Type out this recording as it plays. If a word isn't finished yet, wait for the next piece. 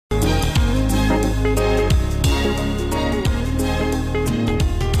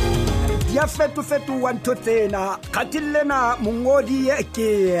fetofetoa ntho tsena kgatillena mongodi ke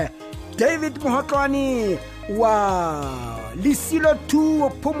David Mohatlwane wa Lisilo 2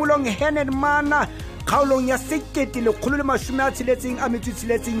 Phomolong Henedman kgaolong ya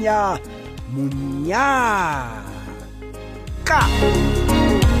 1966 ya Monyaka.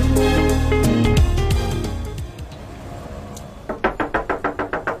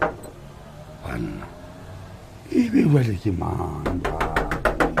 Ibe wale ke man ba.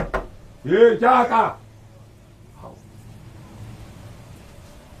 Jaka.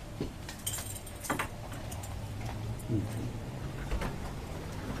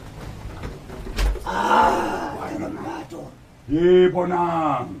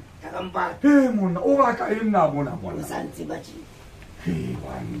 Bonang. Monna, o ba ka ena mona. Santi baji.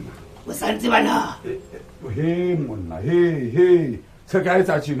 Bana. O santi bana. Monna, se ka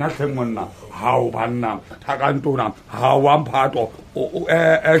etsa tshina hle monna. Ha o banna, thakantona, ha wa mphato.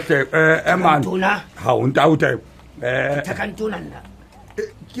 Man. Ha o ntaute. Thakantona nna.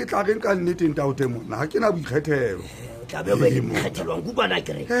 Ke tla reng ka nnete ntaute monna. Ha ke na boikgethelo. Tlabe be kgethelwang ku bana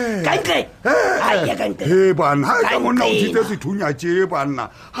kere. Kantle. Ai kantle. Bana, ha ka monna o tshitse sethunya tje bana.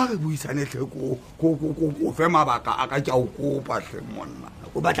 Ha re buisane hle ko fe mabaka a ka tja o kopa hle monna.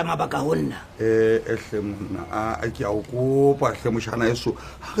 O batla mabaka ho nna. Hle monna a ke a o kopa hle moshana eso.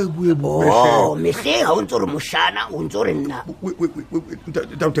 Ha re bue Oh, mehle ha o ntse re moshana o ntse re nna.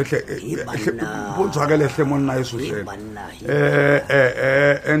 Ntaute hle. Bo tshwagele hle monna eso hle.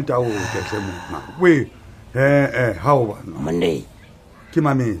 Ntaute hle monna. Ha o bana Monne ke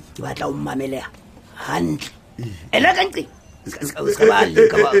mametse ke batla o mmamele hantle ela kantle ska ba le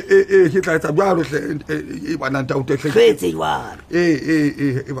ka ba ke tla etsa bjalo hle e bana ntaute hle fetse jwalo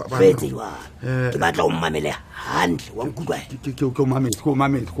fetse jwalo ke ke batla o mmamele hantle wa nkutlwa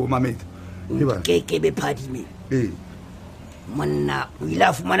mametse ke be phadime monna o ile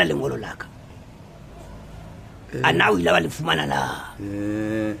a fumana lengolo laka ana o ile ba le fumana la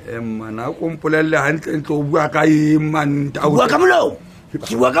mana ko mpolelle hantle ntlo o bua ka man o bua ka molo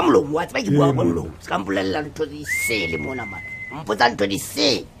wa tsaba ke bua ka molo ska mpolella ntho di sele mona man mpotsa ntho di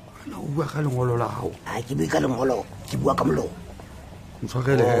se ana o bua ka lengolo la hao a ke bua ka lengolo ke bua ka molo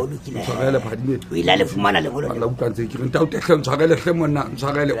ntshwarele phadime o ile le fumana lengolo la utlantse ke re ntaute hle ntshwarele hle monna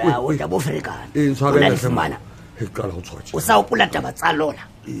ntshwarele o tla bo ferekana ntshwarele hle mona e kala ho tshwatshe o sa o pula taba tsa lona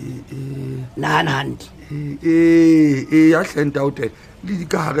nana hantle ya hlenta o te le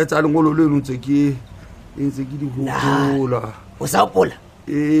dikahare tsa lengolo leno ntse ke di hopola o sa o pula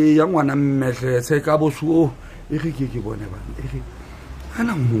ya ngwana mmehle se ka bosuo e re ke bone bana e re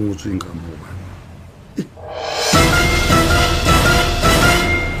ana mmotsweng ka mo bana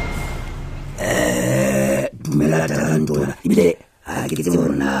dumela takantona ibile ha ke tsebe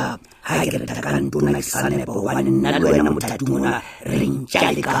rona ha ke re takantona ke sa nepo wa nna le wena mothati mona re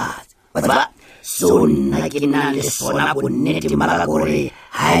ntja le ka wa tsaba so nna ke na le sona bonnete mara gore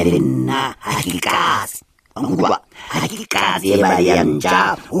ha le nna ha ke kasi angwa ha ke kasi e ba ya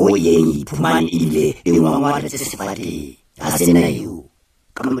ntja o ye iphumane ile e ngwangwa tse sefati a sena yo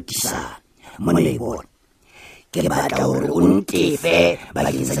ka motisa mona e bona ke batla gore o ntefe ba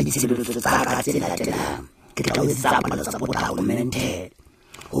ke sa ditshebetso tsa ka tse latelang ke tla o tsapala tsa potao mente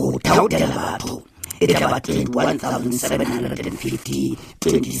o tautela batho e tla ba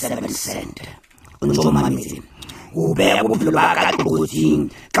 1750.27 cent ntso mametse o be bophelo ba ka tlotsing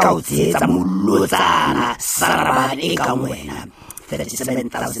ka o tsetsa mollotsana sarabane ka wena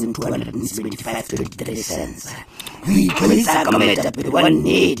 37,275.23 cents. Ipolisa ka moetapele wa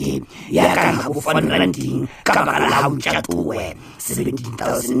nnete ya ka ga bofanranting ka baka la hao tjatuwe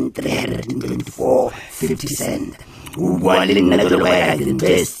 17,324.50 cents. O bua le nna jwalo ka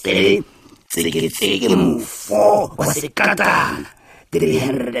investe tseke mofo wa sekatana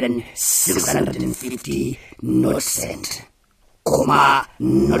 300,650 not cent. Koma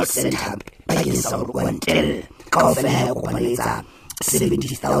not cent hape bakeng sa gore kwantel kaofela ya kopanetsa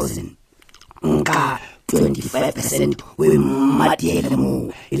 70,000 nka 25% we matiele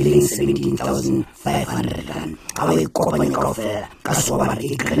mo e leng 17,500 a we kopanya kaofela ka soba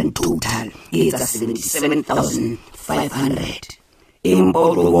re grand total etsa 77,500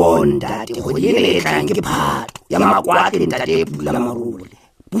 impodo bonda te go yele tlang ke phato ya makwate ntate pula marule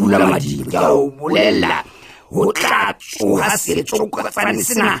pula madibo ya o bolela ho tla tsoha setso ka tsane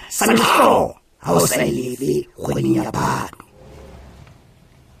sena sa mehlo ha o sa lefe kgweding ya phato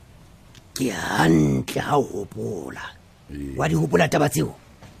ke hantle ha o hopola wa di hopola taba tseo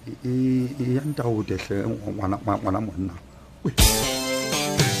ya nta o tehle ngwana monna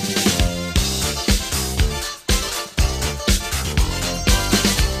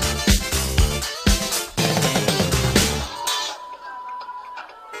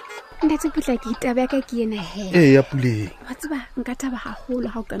Ntate Potlaki taba ka ke ena he. ya Puleng. Wa tseba nka thaba haholo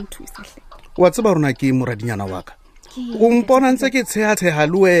ha o ka nthusa hle. Wa tseba rona ke moradinyana wa ka. O mpona ntse ke tsheha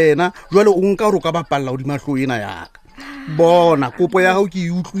le wena jwale o nka hore o ka bapalla hodima hlo ena ya ka. Bona kopo ya hao ke e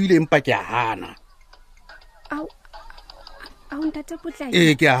utlwile empa ke a hana. Au Ntate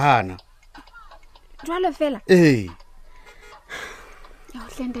Potlaki. Ke a hana. Jwale fela. Ya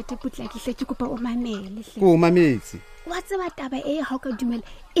hle Ntate Potlaki hle ke kopa o mamele hle. O mametse. Wa tseba taba ha o ka dumela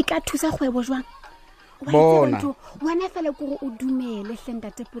e ka thusa kgwebo jwang? Bona. Wena fela gore o dumele hle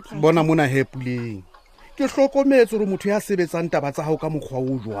Ntate Potlaki. Bona mona he Puleng. Ke hlokometse hore motho ya sebetsang taba tsa hao ka mokgwa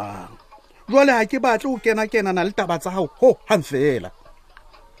o jwang. Jwale ha ke batle o kena na le taba tsa hao ho hang fela.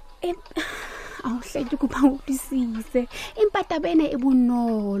 Au hle ke kopa o disise. Empa taba ena e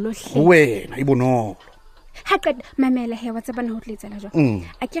bonolo hle. Wena e bonolo. Ha qeta mamela he wa tseba na ho tletsela jwang.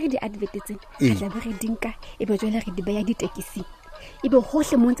 A ke re di advertising tla be re dinka e be jwale re di beya ditekisi. Ebe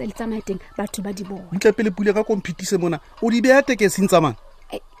hohle mo ntse le tsamaya teng batho ba di bona. Ntle pele Pule ka competition mona o di beya tekesing tsamang.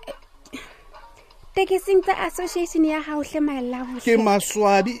 Tekesing tsa association ya hao hle my love. Ke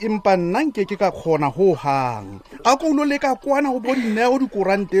maswabi empa nna nke ke ka khona ho hang. A ko lo le ka kwana ho bo dineo di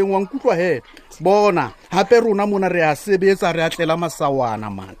koranteng wa nkutlwa he. Bona hape rona mona re a sebetsa re a tlela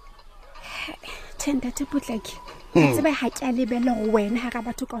masawana man. Ntate Potlaki. Tseba ha ke a lebella go wena ha ka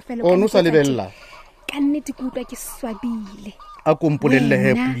batho kaofela. O no sa lebella. Ka nnete ke utlwa ke swabile. A kompolelle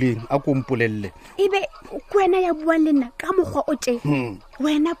he Puleng, a kompolelle. Ebe kwena ya buang le nna ka mokgwa o tje.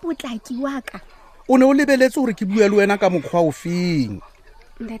 Wena Potlaki wa ka. O ne o lebeletse hore ke bua le wena ka mokgwa o feng?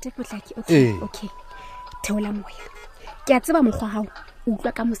 Ntate Potlaki, okay. Theola moya. Ke a tseba mokgwa hao.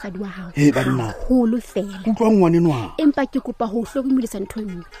 Utlwa ka mosadi wa hao. Banna. Holo fela. Utlwa ngwane nwa. Empa ke kopa ho hlokomedisa ntho e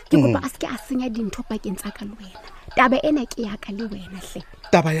nngwe. Ke kopa a se ke a senya dintho pakeng tsa ka le wena. Taba ena ke ya ka le wena hle.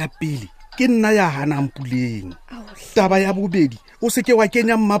 Taba ya pele ke nna ya hanang Puleng. Taba ya bobedi o se ke wa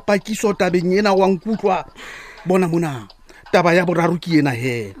kenya mmapakiso tabeng ena wa nkutlwa. Bona mona. Taba ya boraro ke ena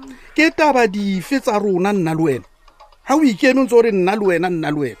he. Ke taba di fetsa rona nna le wena. Ha o ikeme ntse re nna le wena.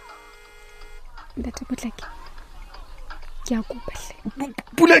 Ntate Potlaki. Ke a kopa hle.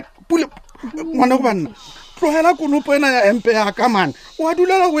 Pule ngwana go banna. Tlohela konopo ena ya empe ya ka man. Wa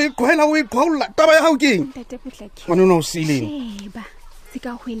dulela o e qholla. Taba ya hao ke eng? Ntate Potlaki. Ngwana no sileng. Sheba.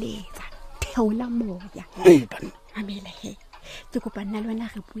 Sika hweletsa. Theola moya. Banna. Mamela he. Ke kopa nna le wena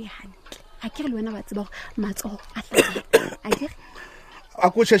re bue hantle. A ke re le wena ba tseba matsoho a tla. A ke re a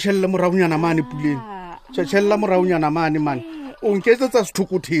ko tsheshelle moraunyana mane Puleng. Tsheshella moraunyana mane man. O nketsetsa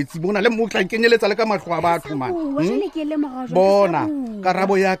sethokothetsi bona le mo tla kenyeletsa le ka mahlo a batho man. Bona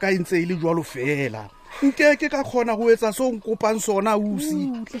karabo ya ka intse ile jwalo fela. Nke ka khona go etsa so nkopang sona usi.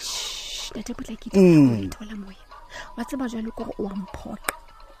 Ntate Potlaki thola moya. Wa tseba jwalo gore o a mphoqa.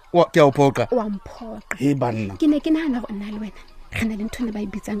 Wa ke a o phoqa. O a mphoqa. He banna. Ke ne ke nahana gore nna le wena re na le ntho ne ba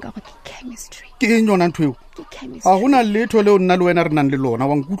ibitsang ka gore ke chemistry. Ke eng yona ntho eo? Ke chemistry. Ha hona letho leo nna le wena re nang le lona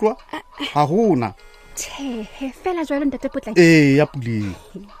wa nkutlwa? Ha hona. He fela jwalo Ntate Potlaki. Ya Puleng.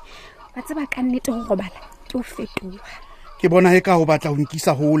 Wa tseba ka nnete go robala ke o fetoha. Ke bona he ka ho batla ho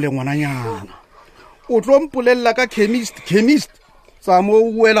nkisa hole ngwananyana. O tlo mpolella ka chemist. Sa mo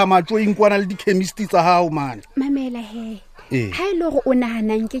uela matjoing kwana le di chemist tsa hao man. Mamela he. Ha ile go o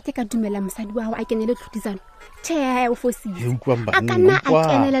nahana nke ke ka dumela mosadi wa hao a kenele tlhodisano. Ha o fosile. A kana a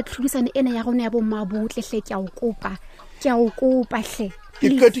kenela tlhodisano ena ya rona ya bomma botle hle ke a o kopa. Ke a o kopa hle. Ke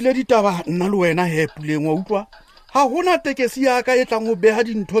qetile ditaba nna le wena he Puleng wa utlwa? Ha hona tekesi ya ka e tlang ho beha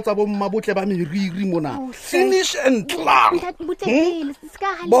dintho tsa bomma botle ba meriri mona. Finish and clam.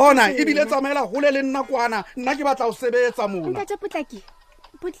 Bona ebile tsamaela hole le nna kwana. Nna ke batla ho sebetsa mona. Ntate Potlaki.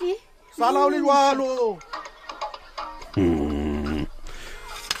 Potli. Sala o le jwalo.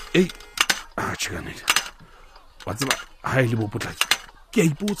 Chikanele. Wa tseba ha ile bo Potlaki. Ke a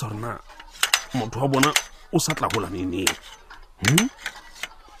ipotsa hore na motho wa bona o sa tla hola nene.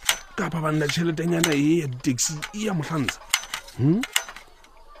 Ka ba bana tšheletenyana e ya taxi e ya mohlanza.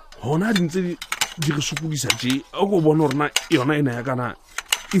 Hona di ntse di re sokodisa tje a go bona hore na yona ena ya kana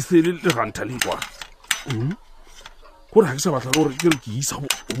e sele le ranta le kwa. Gore ha ke sa batla hore ke re ke isa go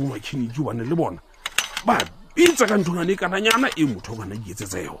mo makini ke bana le bona. Ba itsa ka ntona le kana nyana e motho kana ke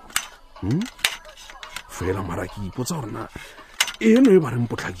etsetsa yona. Fela mara ke ipotsa hore na eno e ba reng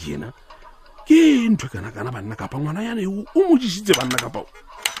Potlaki ena ke ntho kana banna kapa ngwana yana o mo disitse banna kapa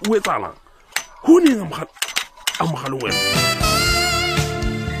o etsala ho ne a mogalo wena.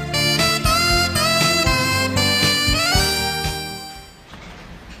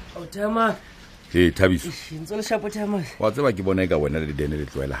 Tema Thabiso. Ntse le shapo Tema. Wa tseba ke bona ka wena le dene le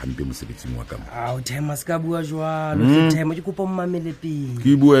tloela hampe mosebetsing wa ka mo. Tema ska bua jwalo, Tema ke kopa mmamele pele.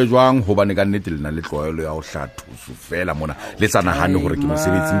 Ke bue jwang hobane ka nnete lena le tloelo ya ho hlathuso fela mona le tsana hane hore ke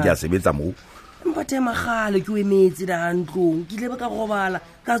mosebetsing ke a sebetsa mo. Mpa Tema gale ke o emetse da ntlong ke ile ba ka robala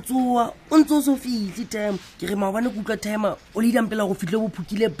ka tsoa o ntse o so fitli Tema ke re maobane ke utlwa Tema o le idampela go fihle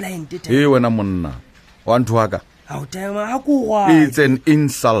bophukile blind Tema. Wena monna wa ntho wa ka Tema ha ko wa it's an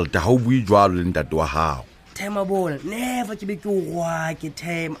insult ha o bui jwalo le ntate wa hao Tema bona never ke be ke o rwa ke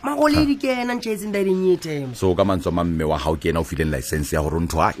Tema magoledi ke ena ntshetse ndaleng ye Tema so ka mantswe mamme wa hao ke ena o file license ya gore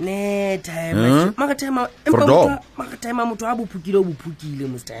ntho wa ne Tema maga Tema motho a bophukile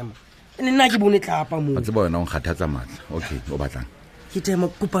mo Tema nna ke bone tlapa mo a tseba wena o nkgathatsa matla okay o batlang ke Tema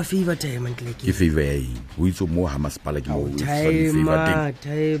kopa favor Tema ntle ke favor ya o itse mo ha masepala ke mo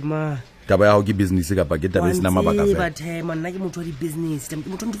Tema taba ya ho ke business ka pa ke taba sina mabaka fela Tema nna ke motho wa di business ke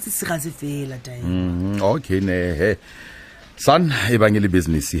motho ntse se ga se fela Tema okay ne he son e bang le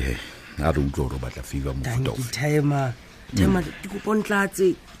business he a re utlo re batla favor mo futo Tema ke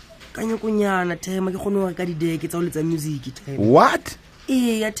kopontlatse ka nyokonyana Tema ke gone gore ka dideke tsa o letsa music Tema what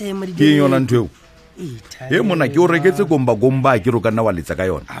ya Tema di ke yona ntwe mona ke o reketse gomba ke ro kana wa letsa ka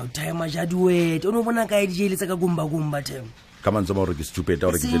yona Tema ja duet o no bona ka DJ letsa ka gomba Tema ka mantswe ba re ke stupid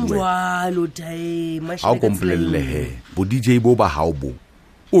or ke duet jwalo Tema ha o komplelle he bo DJ bo ba hao bo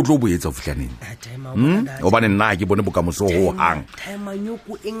o tlo boetsa o fihlaneng o bane nna ke bone bokamoso ho hang Tema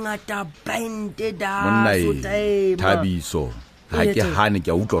nyoko e ngata blinded da monna Thabiso ha ke hane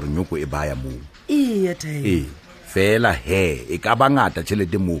ke a utlwa re nyoko e baya mo Tema fela he e ka bangata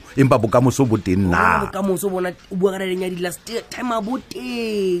tšhelete mo empa bokamoso bo teng na bokamoso bona o bua ka reng ya di last time bo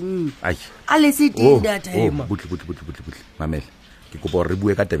teng a le se teng da Tema butle mamela ke kopa re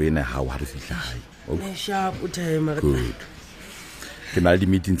bue ka tebe ena hao ha re fihla hae okay sharp Tema ke na le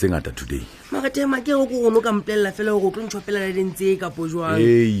meeting tse ngata today mara Tema ke go no ka mplela fela go tlo ntshopela le dintse ka po jwang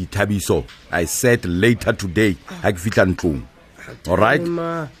Thabiso I said later today ha ke fihla ntlong all right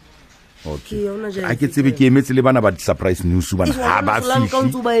okay a ke tsebe ke emetse le bana ba surprise news bana ha ba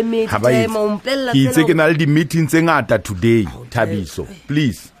fihli ha ba ke itse ke na le di meeting tse ngata today Thabiso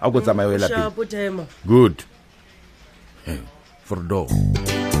please a go tsamaya wela pele good for door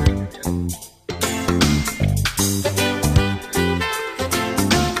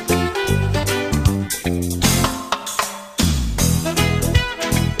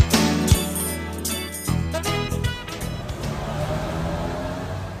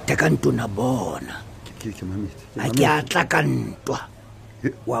kantona bona a ke atla kantwa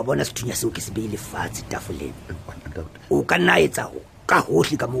wa bona sethunya seo ke se beile fatshe tafoleng o ka nna etsa ka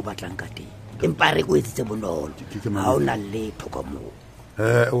hohle ka moo batlang ka teng empa re go etsetse bonolo ha o na letho ka moo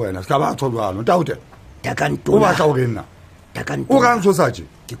wena ska ba tshobalo ntaute takantona o batla o rena takantona o ka ntso saje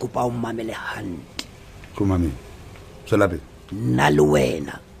ke kopa o mamele hantle go mami selabe nna le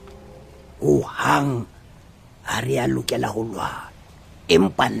wena o hang ha re a lokela ho lwana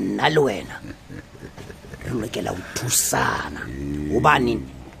empa nna le wena re lokela ho thusana hobane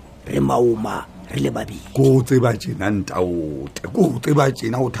re mauma re le babedi go tseba tjena ntaute go tseba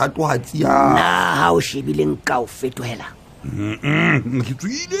tjena o thatohatsi ya na ha o shebile nka o fetohela ke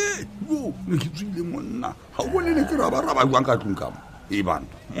tswile monna ha o bone le ke raba jwang ka tlung ka mo e bana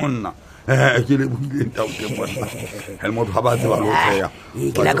monna ke le buile ntaute monna helmot ha ba tseba lo tseya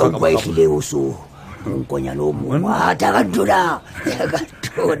ke la ka kwa ile o so ngonya lo mo takantona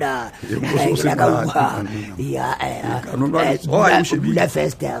ya bula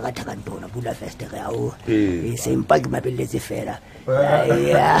feste ga takantona bula feste ga o e sempa ke mabelletse fela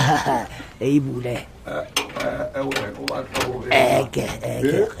ya e bule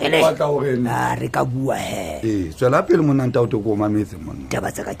re ka bua he tswela pele monna ntaute ko mametse monna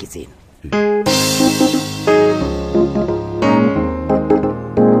taba tsa ka ke tsena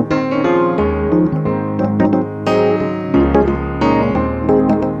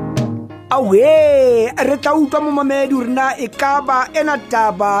re tla utlwa mo mamedi rena e ka ba ena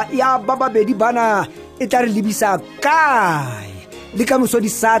taba ya ba babedi bana e tla re lebisa kae le ka mosodi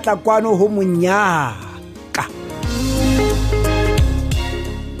satla kwano ho Monyaka.